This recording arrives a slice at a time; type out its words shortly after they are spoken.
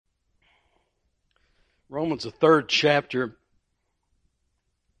Romans, the third chapter.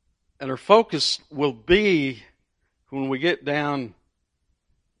 And our focus will be when we get down,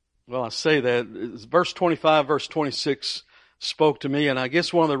 well, I say that, verse 25, verse 26 spoke to me. And I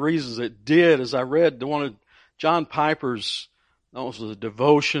guess one of the reasons it did is I read one of John Piper's, I don't know if it was a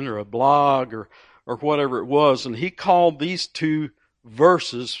devotion or a blog or whatever it was. And he called these two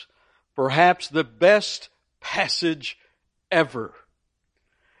verses perhaps the best passage ever.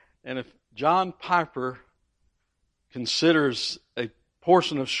 And if John Piper considers a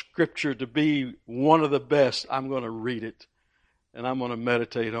portion of Scripture to be one of the best, I'm going to read it, and I'm going to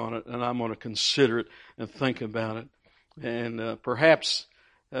meditate on it, and I'm going to consider it and think about it. And perhaps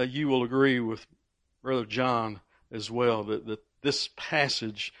you will agree with Brother John as well, that this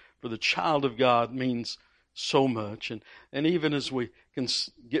passage for the child of God means so much. And even as we can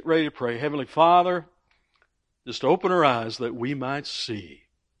get ready to pray, Heavenly Father, just open our eyes that we might see.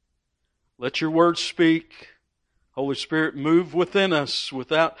 Let your word speak. Holy Spirit, move within us.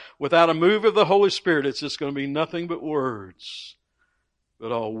 Without a move of the Holy Spirit, it's just going to be nothing but words.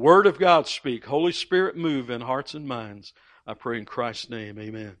 But all Word of God speak. Holy Spirit, move in hearts and minds. I pray in Christ's name,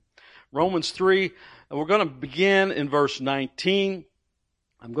 amen. Romans 3, and we're going to begin in verse 19.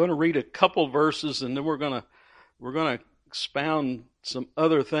 I'm going to read a couple verses, and then we're going to expound some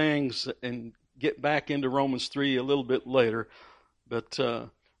other things and get back into Romans 3 a little bit later. But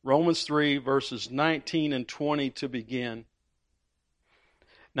Romans 3, verses 19 and 20 to begin.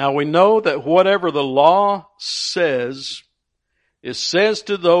 Now we know that whatever the law says, it says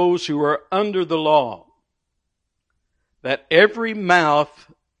to those who are under the law, that every mouth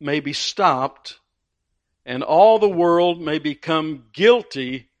may be stopped, and all the world may become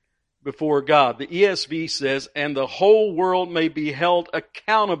guilty before God. The ESV says, and the whole world may be held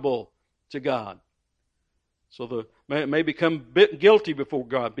accountable to God. So may become guilty before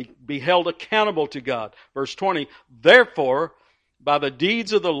God, be held accountable to God. Verse 20, therefore, by the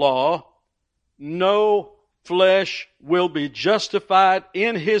deeds of the law, no flesh will be justified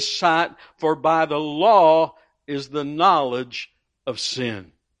in his sight, for by the law is the knowledge of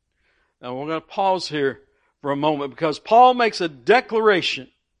sin. Now we're going to pause here for a moment, because Paul makes a declaration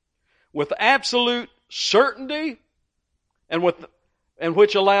with absolute certainty and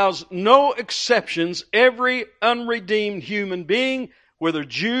which allows no exceptions. Every unredeemed human being, whether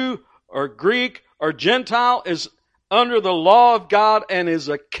Jew or Greek or Gentile, is under the law of God and is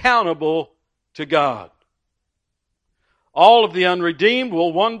accountable to God. All of the unredeemed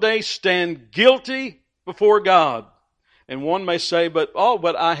will one day stand guilty before God. And one may say, but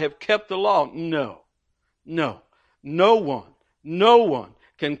I have kept the law. No one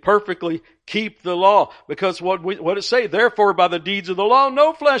can perfectly keep the law. Because what it say? Therefore, by the deeds of the law,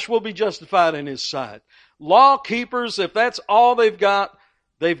 no flesh will be justified in his sight. Law keepers, if that's all they've got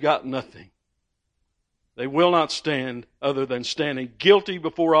nothing. They will not stand other than standing guilty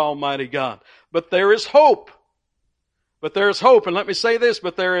before Almighty God. But there is hope. And let me say this,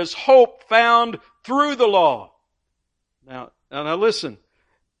 but there is hope found through the law. Now listen.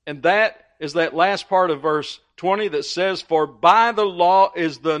 And that is that last part of verse 20 that says, for by the law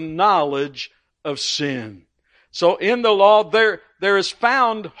is the knowledge of sin. So in the law there is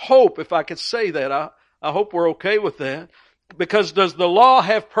found hope, if I could say that. I hope we're okay with that. Because does the law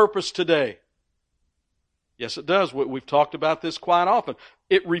have purpose today? Yes, it does. We've talked about this quite often.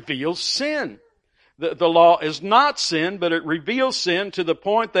 It reveals sin. The law is not sin, but it reveals sin to the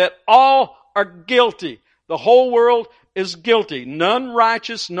point that all are guilty. The whole world is guilty. None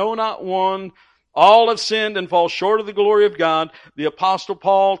righteous, no, not one. All have sinned and fall short of the glory of God. The Apostle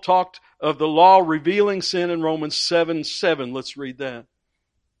Paul talked of the law revealing sin in Romans 7:7. Let's read that.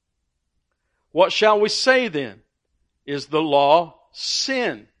 What shall we say then? Is the law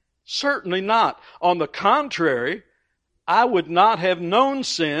sin? Certainly not. On the contrary, I would not have known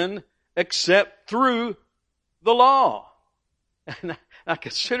sin except through the law. And I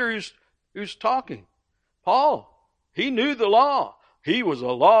consider who's talking. Paul. He knew the law. He was a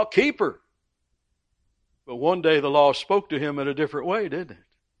law keeper. But one day the law spoke to him in a different way, didn't it?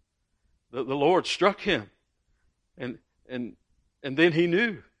 The Lord struck him. And then he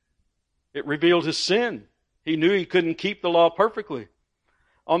knew. It revealed his sin. He knew he couldn't keep the law perfectly.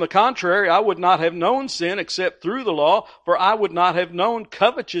 On the contrary, I would not have known sin except through the law, for I would not have known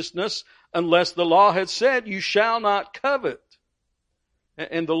covetousness unless the law had said, you shall not covet.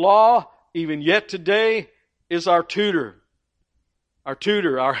 And the law, even yet today, is our tutor,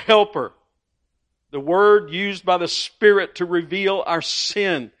 our helper. The word used by the Spirit to reveal our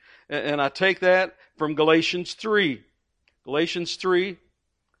sin. And I take that from Galatians 3. Galatians 3,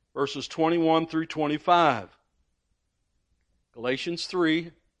 verses 21 through 25. Galatians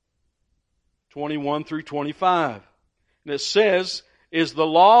 3, 21 through 25. And it says, is the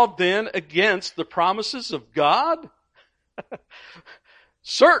law then against the promises of God?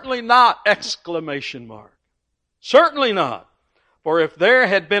 Certainly not! Exclamation mark. Certainly not. For if there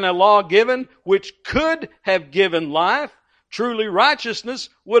had been a law given which could have given life, truly righteousness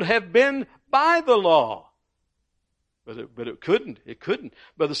would have been by the law. But it couldn't. It couldn't.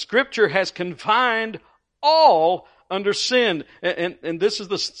 But the Scripture has confined all under sin. And this is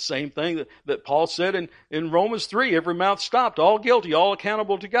the same thing that Paul said in Romans 3. Every mouth stopped, all guilty, all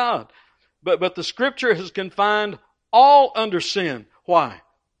accountable to God. But the Scripture has confined all under sin. Why?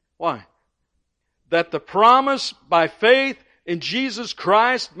 Why? That the promise by faith in Jesus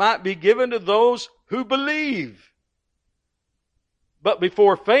Christ might be given to those who believe. But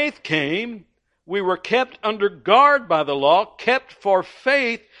before faith came, we were kept under guard by the law, kept for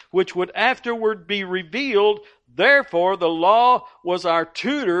faith, which would afterward be revealed. Therefore, the law was our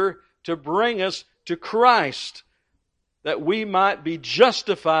tutor to bring us to Christ, that we might be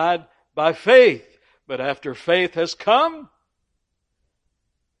justified by faith. But after faith has come,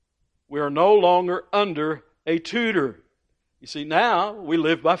 we are no longer under a tutor. You see, now we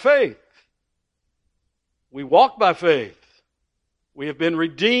live by faith. We walk by faith. We have been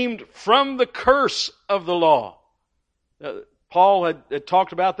redeemed from the curse of the law. Paul had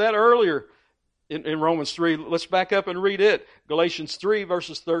talked about that earlier in Romans 3. Let's back up and read it. Galatians 3,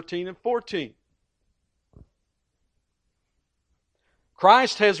 verses 13 and 14.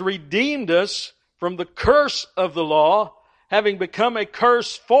 Christ has redeemed us from the curse of the law, having become a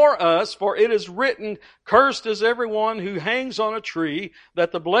curse for us, for it is written, cursed is everyone who hangs on a tree,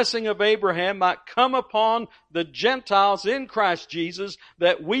 that the blessing of Abraham might come upon the Gentiles in Christ Jesus,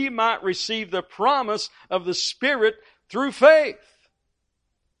 that we might receive the promise of the Spirit through faith.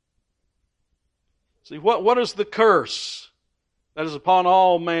 See, what is the curse that is upon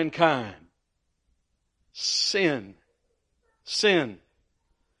all mankind? Sin. Sin.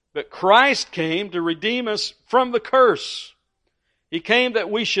 But Christ came to redeem us from the curse. He came that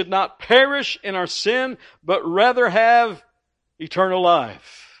we should not perish in our sin, but rather have eternal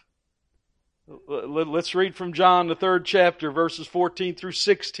life. Let's read from John, the 3rd chapter, verses 14 through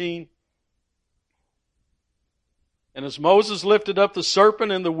 16. And as Moses lifted up the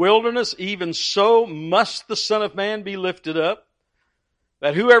serpent in the wilderness, even so must the Son of Man be lifted up,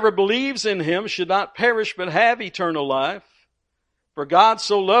 that whoever believes in him should not perish, but have eternal life. For God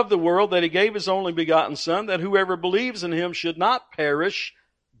so loved the world that He gave His only begotten Son, that whoever believes in Him should not perish,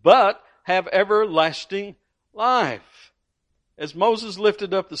 but have everlasting life. As Moses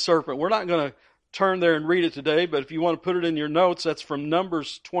lifted up the serpent, we're not going to turn there and read it today, but if you want to put it in your notes, that's from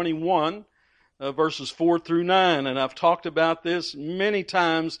Numbers 21, verses 4 through 9. And I've talked about this many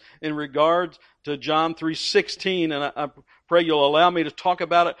times in regard to John 3:16, and I pray you'll allow me to talk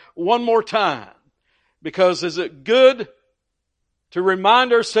about it one more time. Because is it good to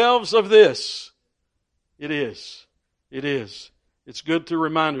remind ourselves of this? It is. It is. It's good to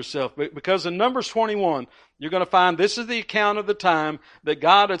remind ourselves. Because in Numbers 21, you're going to find this is the account of the time that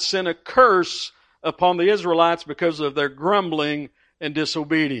God had sent a curse upon the Israelites because of their grumbling and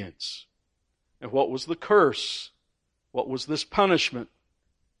disobedience. And what was the curse? What was this punishment?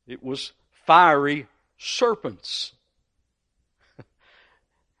 It was fiery serpents.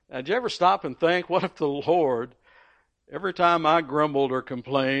 Now, did you ever stop and think, what if the Lord, every time I grumbled or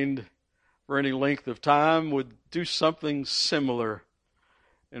complained for any length of time, would do something similar?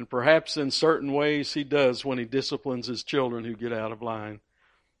 And perhaps in certain ways He does when He disciplines His children who get out of line.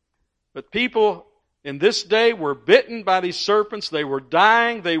 But people in this day were bitten by these serpents. They were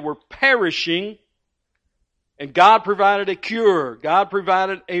dying. They were perishing. And God provided a cure. God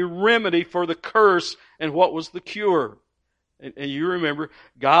provided a remedy for the curse. And what was the cure? And you remember,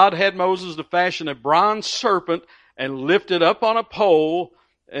 God had Moses to fashion a bronze serpent and lift it up on a pole,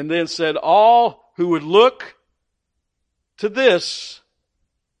 and then said all who would look to this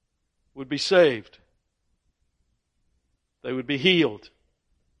would be saved. They would be healed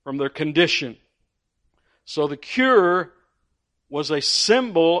from their condition. So the cure was a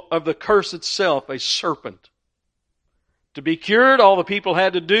symbol of the curse itself, a serpent. To be cured, all the people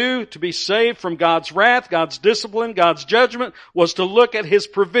had to do to be saved from God's wrath, God's discipline, God's judgment, was to look at His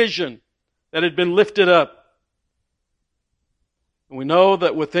provision that had been lifted up. And we know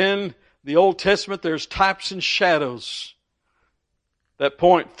that within the Old Testament there's types and shadows that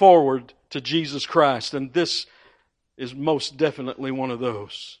point forward to Jesus Christ. And this is most definitely one of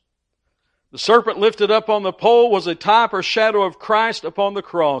those. The serpent lifted up on the pole was a type or shadow of Christ upon the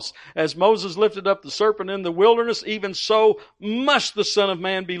cross. As Moses lifted up the serpent in the wilderness, even so must the Son of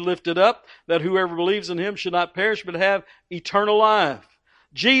Man be lifted up, that whoever believes in Him should not perish but have eternal life.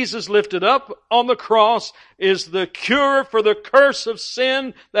 Jesus lifted up on the cross is the cure for the curse of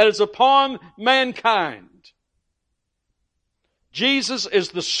sin that is upon mankind. Jesus is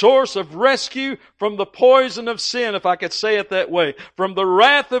the source of rescue from the poison of sin, if I could say it that way, from the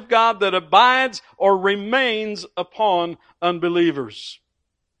wrath of God that abides or remains upon unbelievers.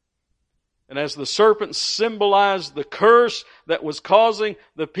 And as the serpent symbolized the curse that was causing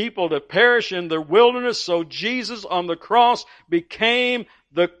the people to perish in the wilderness, so Jesus on the cross became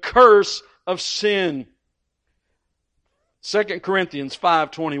the curse of sin. 2 Corinthians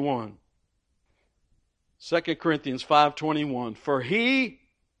 5:21. 2 Corinthians 5:21.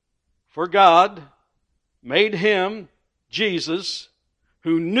 For God, made him, Jesus,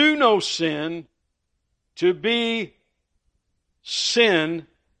 who knew no sin, to be sin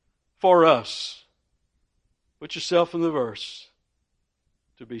for us. Put yourself in the verse.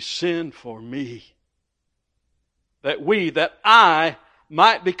 To be sin for me. That I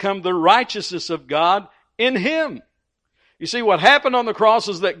might become the righteousness of God in him. You see, what happened on the cross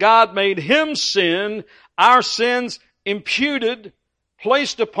is that God made him sin, our sins imputed,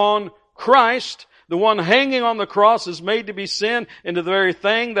 placed upon Christ. The one hanging on the cross is made to be sin into the very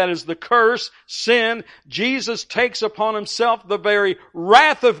thing that is the curse, sin. Jesus takes upon himself the very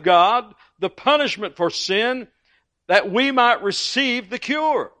wrath of God, the punishment for sin, that we might receive the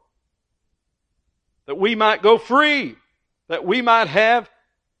cure. That we might go free. That we might have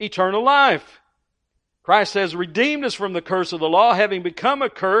eternal life. Christ has redeemed us from the curse of the law, having become a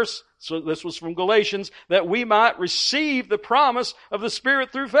curse, so this was from Galatians, that we might receive the promise of the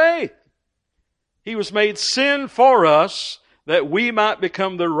Spirit through faith. He was made sin for us, that we might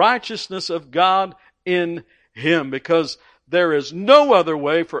become the righteousness of God in him, because there is no other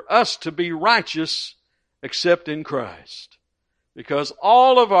way for us to be righteous except in Christ. Because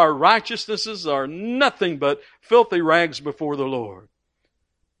all of our righteousnesses are nothing but filthy rags before the Lord.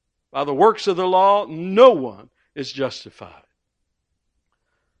 By the works of the law, no one is justified.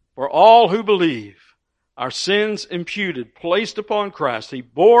 For all who believe, our sins imputed, placed upon Christ. He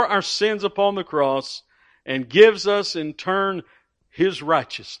bore our sins upon the cross and gives us in turn his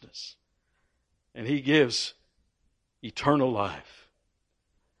righteousness. And he gives eternal life.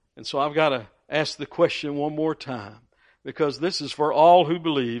 And so I've got to ask the question one more time, because this is for all who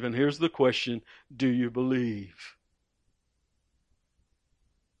believe. And here's the question: do you believe?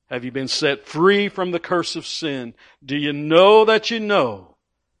 Have you been set free from the curse of sin? Do you know that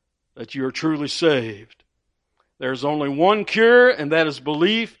you are truly saved? There's only one cure, and that is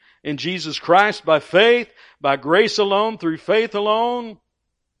belief in Jesus Christ by faith, by grace alone, through faith alone,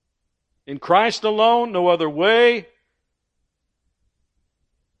 in Christ alone, no other way.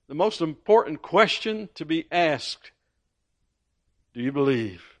 The most important question to be asked: do you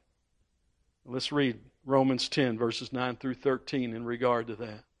believe? Let's read Romans 10, verses 9 through 13 in regard to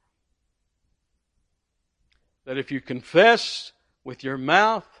that. That if you confess with your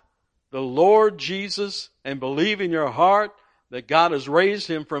mouth the Lord Jesus and believe in your heart that God has raised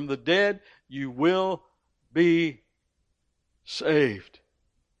him from the dead, you will be saved.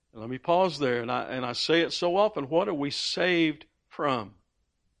 And let me pause there, and I say it so often. What are we saved from?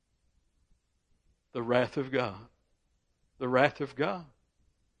 The wrath of God. The wrath of God.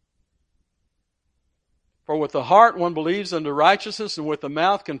 For with the heart one believes unto righteousness, and with the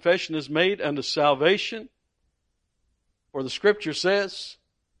mouth confession is made unto salvation. For the Scripture says,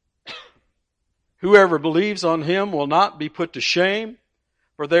 whoever believes on him will not be put to shame.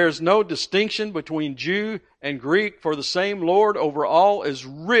 For there is no distinction between Jew and Greek, for the same Lord over all is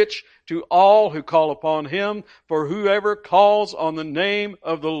rich to all who call upon him. For whoever calls on the name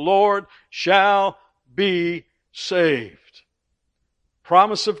of the Lord shall be saved.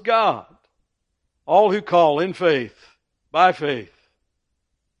 Promise of God. All who call in faith, by faith,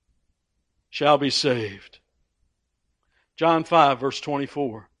 shall be saved. John 5, verse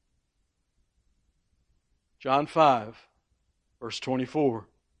 24. John 5, verse 24.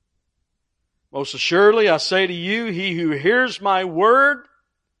 Most assuredly I say to you, he who hears my word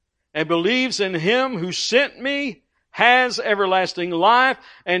and believes in him who sent me has everlasting life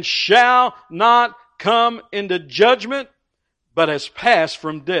and shall not come into judgment, but has passed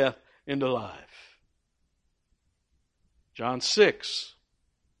from death into life. John 6,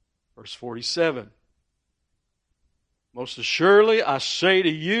 verse 47. Most assuredly I say to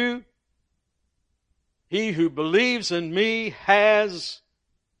you, he who believes in me has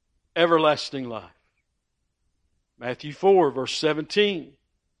everlasting life. Matthew 4, verse 17.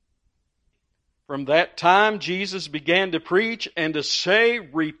 From that time Jesus began to preach and to say,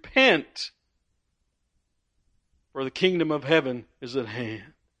 repent, for the kingdom of heaven is at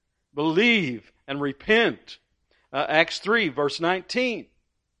hand. Believe and repent. Acts 3, verse 19.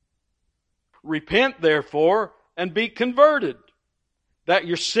 Repent, therefore, and be converted, that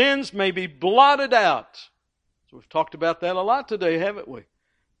your sins may be blotted out. So we've talked about that a lot today, haven't we?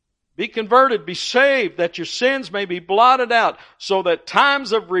 Be converted, be saved, that your sins may be blotted out, so that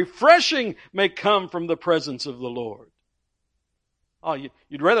times of refreshing may come from the presence of the Lord. Oh,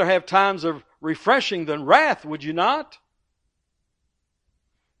 you'd rather have times of refreshing than wrath, would you not?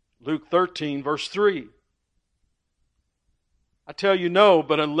 Luke 13, verse 3. I tell you no,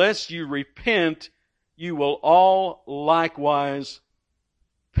 but unless you repent, you will all likewise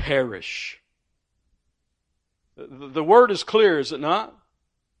perish. The word is clear, is it not?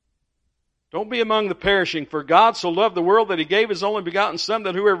 Don't be among the perishing, for God so loved the world that He gave His only begotten Son,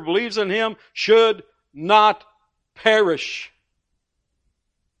 that whoever believes in Him should not perish,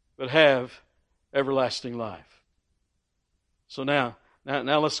 but have everlasting life. So now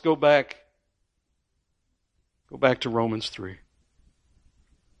let's go back to Romans 3.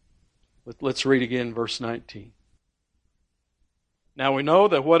 Let's read again verse 19. Now we know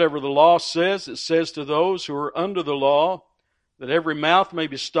that whatever the law says, it says to those who are under the law, that every mouth may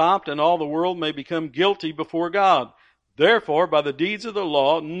be stopped and all the world may become guilty before God. Therefore, by the deeds of the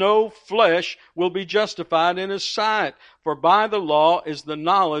law, no flesh will be justified in His sight, for by the law is the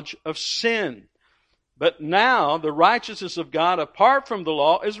knowledge of sin. But now the righteousness of God apart from the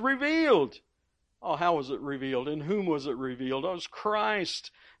law is revealed. Oh, how was it revealed? In whom was it revealed? Oh, it was Christ.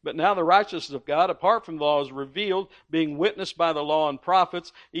 But now the righteousness of God apart from the law is revealed, being witnessed by the law and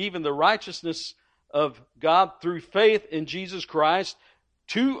prophets, even the righteousness of God through faith in Jesus Christ,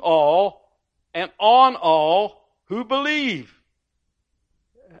 to all and on all who believe.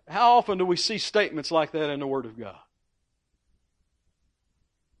 How often do we see statements like that in the Word of God?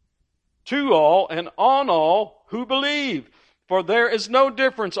 To all and on all who believe. For there is no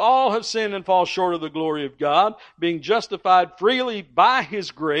difference. All have sinned and fall short of the glory of God, being justified freely by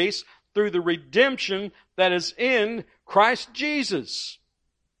His grace through the redemption that is in Christ Jesus.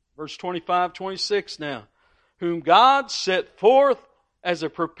 Verse 25, 26 now. Whom God set forth as a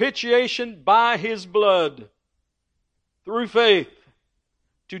propitiation by His blood, through faith,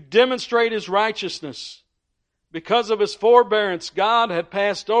 to demonstrate His righteousness. Because of His forbearance, God had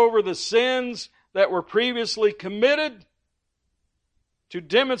passed over the sins that were previously committed, to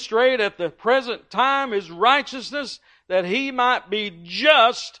demonstrate at the present time His righteousness, that He might be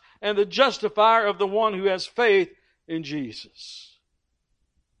just and the justifier of the one who has faith in Jesus.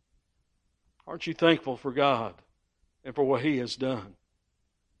 Aren't you thankful for God and for what He has done?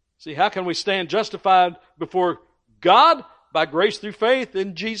 See, how can we stand justified before God? By grace through faith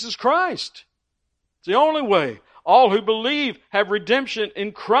in Jesus Christ. It's the only way. All who believe have redemption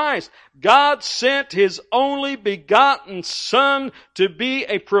in Christ. God sent His only begotten Son to be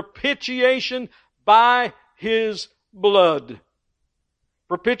a propitiation by His blood.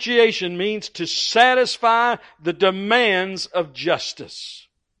 Propitiation means to satisfy the demands of justice.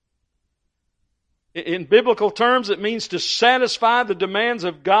 In biblical terms, it means to satisfy the demands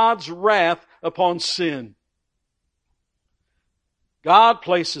of God's wrath upon sin. God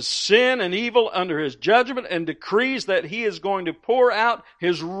places sin and evil under His judgment and decrees that He is going to pour out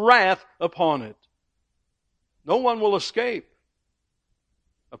His wrath upon it. No one will escape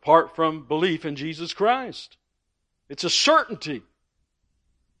apart from belief in Jesus Christ. It's a certainty.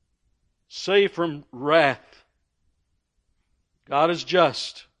 Save from wrath. God is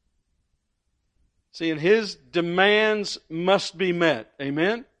just. See, and His demands must be met.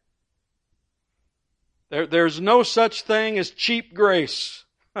 Amen? There's no such thing as cheap grace.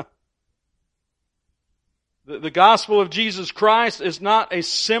 The gospel of Jesus Christ is not a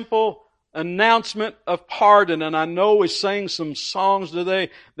simple announcement of pardon. And I know we sang some songs today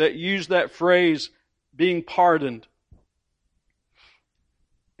that use that phrase, being pardoned.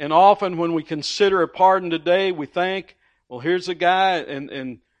 And often when we consider a pardon today, we think, well, here's a guy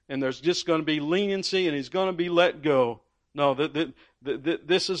and there's just going to be leniency and he's going to be let go. No,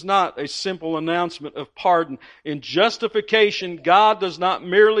 this is not a simple announcement of pardon. In justification, God does not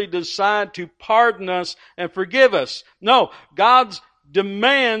merely decide to pardon us and forgive us. No, God's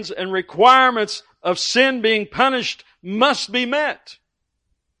demands and requirements of sin being punished must be met.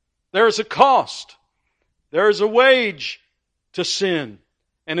 There is a cost. There is a wage to sin,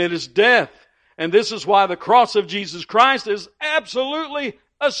 and it is death. And this is why the cross of Jesus Christ is absolutely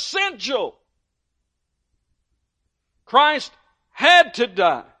essential. Christ had to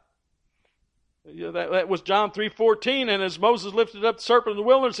die. That was John 3:14. And as Moses lifted up the serpent in the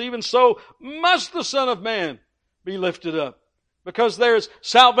wilderness, even so must the Son of Man be lifted up. Because there is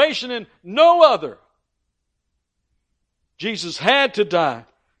salvation in no other. Jesus had to die.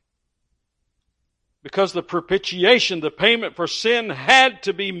 Because the propitiation, the payment for sin had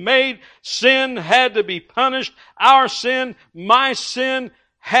to be made. Sin had to be punished. Our sin, my sin,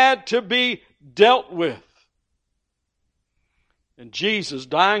 had to be dealt with. And Jesus,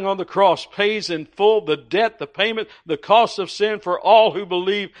 dying on the cross, pays in full the debt, the payment, the cost of sin for all who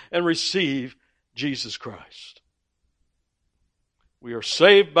believe and receive Jesus Christ. We are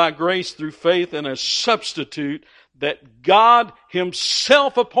saved by grace through faith in a substitute that God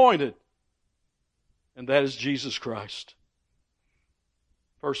Himself appointed. And that is Jesus Christ.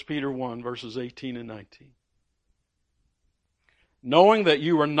 1 Peter 1, verses 18 and 19. Knowing that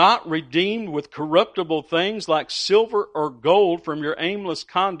you are not redeemed with corruptible things like silver or gold from your aimless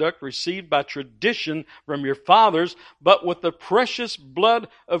conduct received by tradition from your fathers, but with the precious blood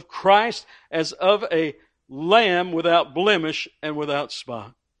of Christ as of a lamb without blemish and without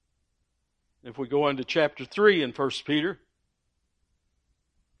spot. If we go into chapter 3 in 1 Peter,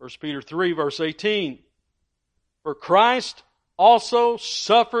 1 Peter 3, verse 18. For Christ also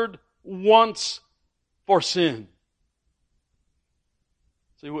suffered once for sin.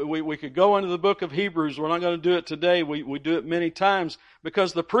 See, we could go into the book of Hebrews. We're not going to do it today. We do it many times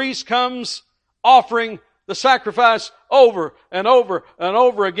because the priest comes offering the sacrifice over and over and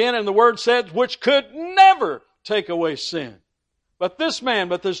over again. And the Word said, which could never take away sin. But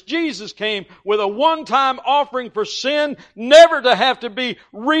this Jesus came with a one-time offering for sin, never to have to be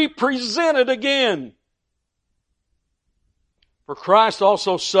represented again. For Christ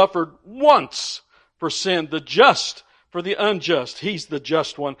also suffered once for sin, the just for the unjust. He's the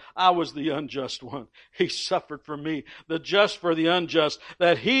just one. I was the unjust one. He suffered for me, the just for the unjust,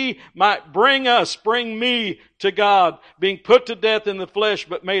 that He might bring me to God, being put to death in the flesh,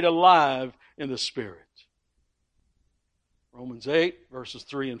 but made alive in the Spirit. Romans 8, verses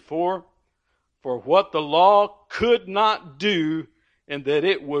 3 and 4. For what the law could not do, and that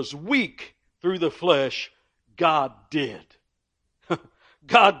it was weak through the flesh, God did.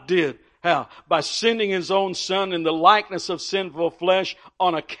 God did. How? By sending His own Son in the likeness of sinful flesh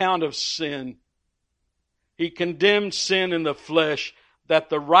on account of sin. He condemned sin in the flesh, that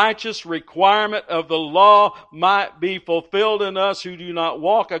the righteous requirement of the law might be fulfilled in us who do not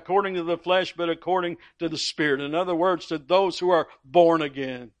walk according to the flesh, but according to the Spirit. In other words, to those who are born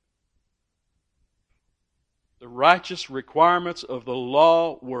again. The righteous requirements of the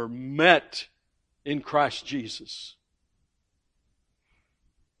law were met in Christ Jesus.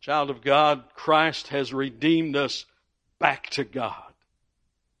 Child of God, Christ has redeemed us back to God.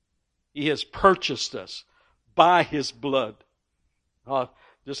 He has purchased us by His blood.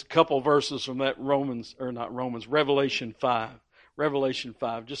 Just a couple verses from that Revelation 5. Revelation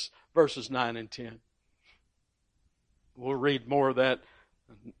 5, just verses 9 and 10. We'll read more of that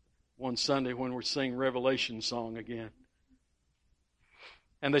one Sunday when we sing Revelation song again.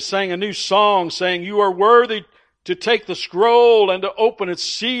 And they sang a new song saying, you are worthy to take the scroll and to open its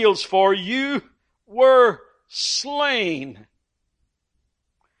seals, for you were slain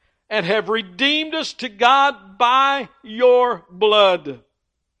and have redeemed us to God by your blood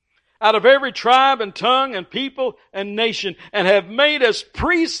out of every tribe and tongue and people and nation, and have made us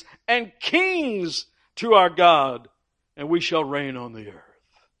priests and kings to our God, and we shall reign on the earth.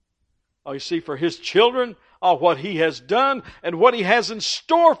 Oh, you see, for His children, what He has done and what He has in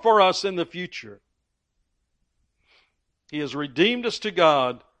store for us in the future. He has redeemed us to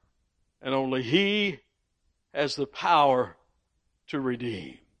God, and only He has the power to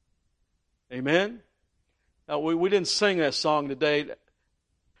redeem. Amen? Now, we didn't sing that song today.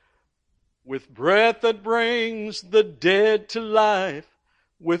 With breath that brings the dead to life,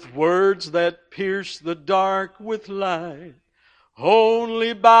 with words that pierce the dark with light,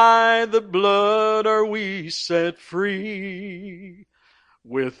 only by the blood are we set free.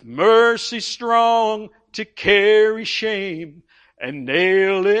 With mercy strong to carry shame and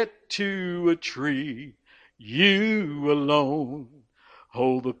nail it to a tree, you alone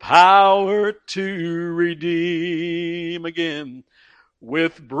hold the power to redeem. Again,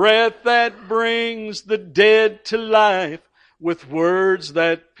 with breath that brings the dead to life, with words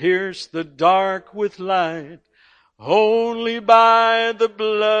that pierce the dark with light, only by the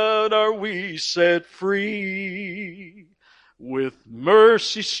blood are we set free. With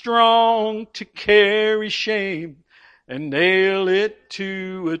mercy strong to carry shame and nail it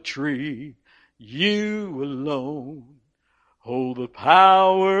to a tree, you alone hold the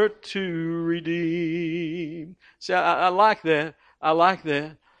power to redeem. See, I like that. I like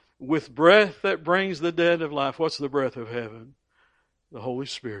that. With breath that brings the dead of life. What's the breath of heaven? The Holy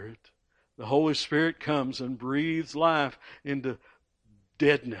Spirit. The Holy Spirit comes and breathes life into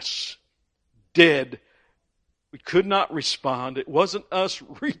deadness. Dead. We could not respond. It wasn't us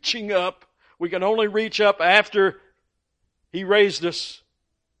reaching up We can only reach up after He raised us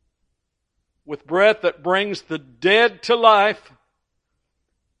with breath that brings the dead to life,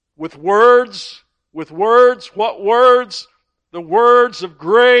 with words, what words? The words of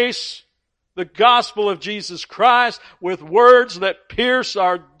grace, the gospel of Jesus Christ, with words that pierce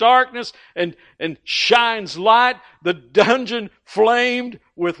our darkness and shines light. The dungeon flamed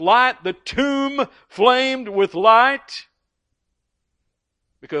with light, the tomb flamed with light,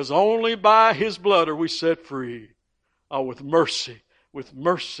 because only by His blood are we set free. Oh, with mercy.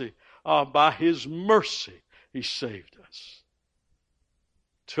 By His mercy, He saved us.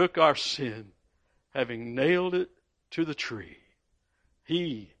 Took our sin, having nailed it to the tree.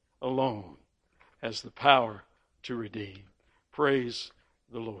 He alone has the power to redeem. Praise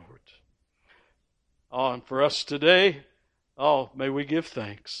the Lord. Oh, and for us today, may we give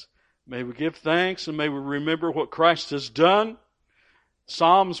thanks. May we give thanks and may we remember what Christ has done.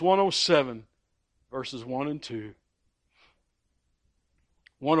 Psalms 107, verses 1 and 2.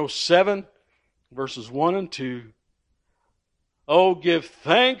 107, verses 1 and 2. Oh, give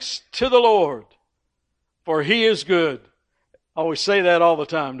thanks to the Lord, for He is good. Oh, we say that all the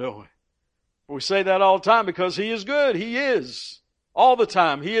time, don't we? We say that all the time because He is good. He is. All the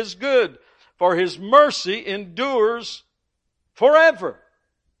time. He is good. For His mercy endures forever.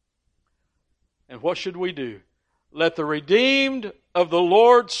 And what should we do? Let the redeemed of the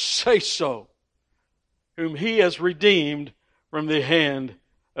Lord say so, whom He has redeemed from the hand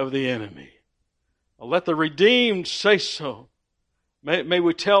of the enemy. Well, let the redeemed say so. May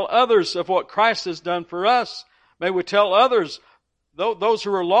we tell others of what Christ has done for us. May we tell others, those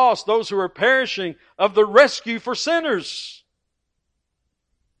who are lost, those who are perishing, of the rescue for sinners.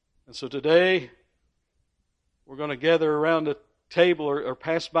 And so today, we're going to gather around a table or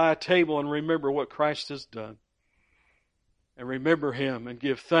pass by a table and remember what Christ has done. And remember Him and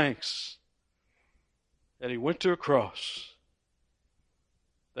give thanks that He went to a cross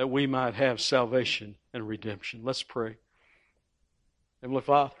that we might have salvation and redemption. Let's pray. Heavenly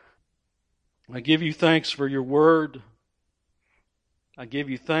Father, I give You thanks for Your word. I give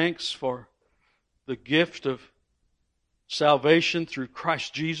You thanks for the gift of salvation through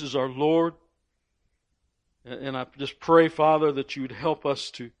Christ Jesus our Lord. And I just pray, Father, that You would help us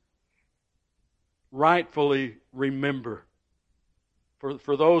to rightfully remember.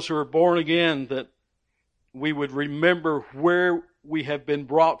 For those who are born again, that we would remember where we have been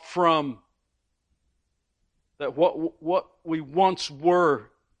brought from. That what we once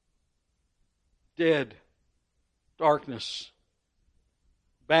were, dead, darkness,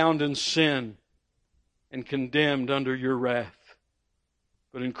 bound in sin, and condemned under Your wrath,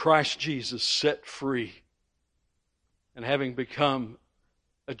 but in Christ Jesus set free, and having become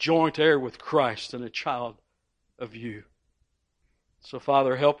a joint heir with Christ and a child of You. So,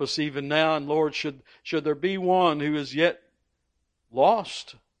 Father, help us even now, and Lord, should there be one who is yet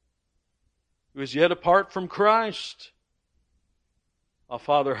lost, who is yet apart from Christ, oh,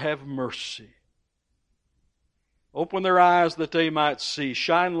 Father, have mercy. Open their eyes that they might see.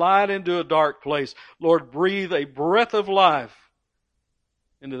 Shine light into a dark place. Lord, breathe a breath of life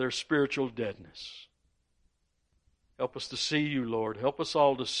into their spiritual deadness. Help us to see You, Lord. Help us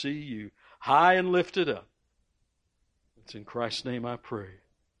all to see You high and lifted up. It's in Christ's name I pray.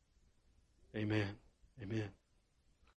 Amen. Amen.